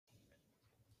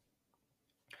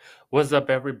What's up,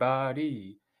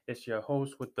 everybody? It's your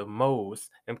host with the most,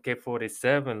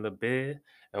 MK47 Labid,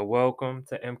 and welcome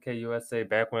to MKUSA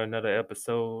back with another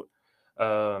episode.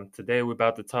 Today, we're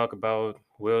about to talk about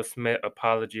Will Smith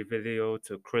apology video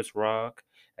to Chris Rock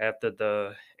after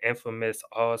the infamous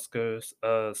Oscars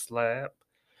slap.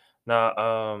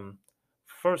 Now,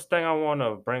 first thing I want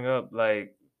to bring up,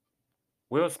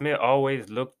 Will Smith always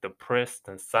looked depressed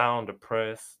and sound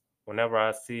depressed whenever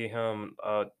I see him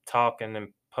talking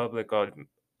in public or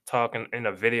talking in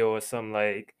a video or something.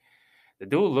 Like the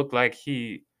dude look like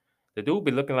the dude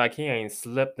be looking like he ain't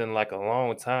slept in like a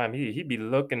long time. He be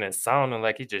looking and sounding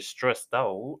like he just stressed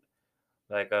out.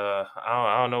 I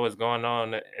don't know what's going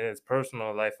on in his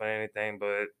personal life or anything,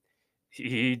 but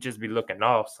he just be looking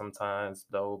off sometimes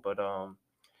though. But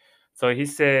so he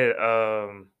said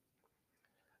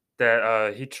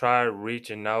that he tried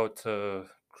reaching out to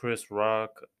Chris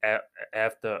Rock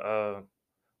after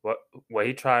what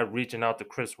he tried reaching out to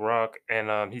Chris Rock,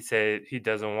 and he said he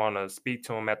doesn't want to speak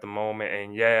to him at the moment,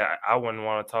 and yeah, I wouldn't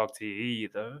want to talk to you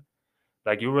either.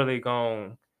 Like, you really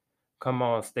gonna come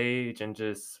on stage and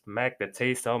just smack the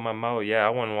taste out of my mouth? Yeah, I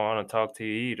wouldn't want to talk to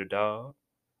you either, dog.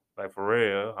 Like, for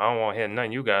real, I don't want to hear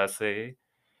nothing you guys say.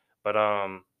 But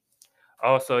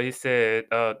also, he said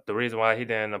the reason why he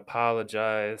didn't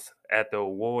apologize at the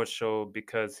award show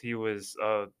because he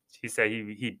said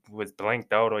he was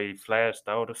blanked out or he flashed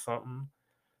out or something.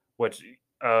 Which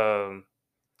um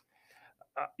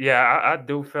yeah, I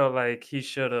do feel like he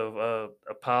should have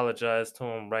apologized to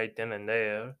him right then and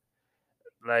there.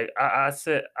 Like I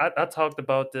said, I talked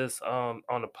about this on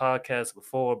the podcast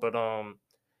before, but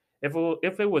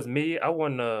if it was me, I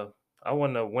wouldn't have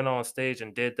went on stage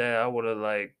and did that. I would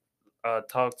have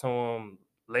talked to him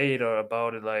later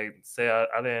about it, like say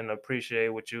I didn't appreciate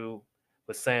what you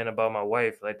was saying about my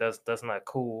wife. Like that's not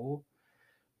cool.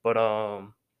 But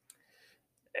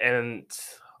and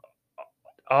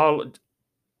all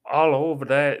all over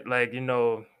that, like,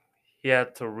 he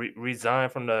had to resign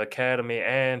from the academy,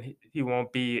 and he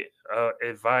won't be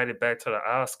invited back to the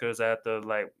Oscars after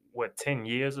like what 10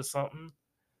 years or something.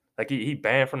 Like he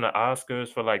banned from the Oscars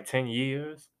for like 10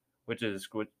 years, which is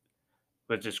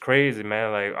which is crazy,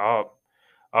 man. Like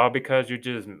all because you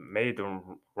just made the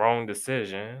wrong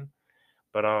decision.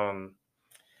 But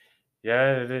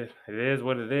yeah, it is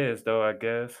what it is, though. I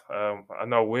guess. I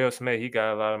know Will Smith. He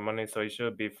got a lot of money, so he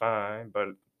should be fine. But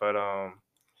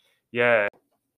yeah.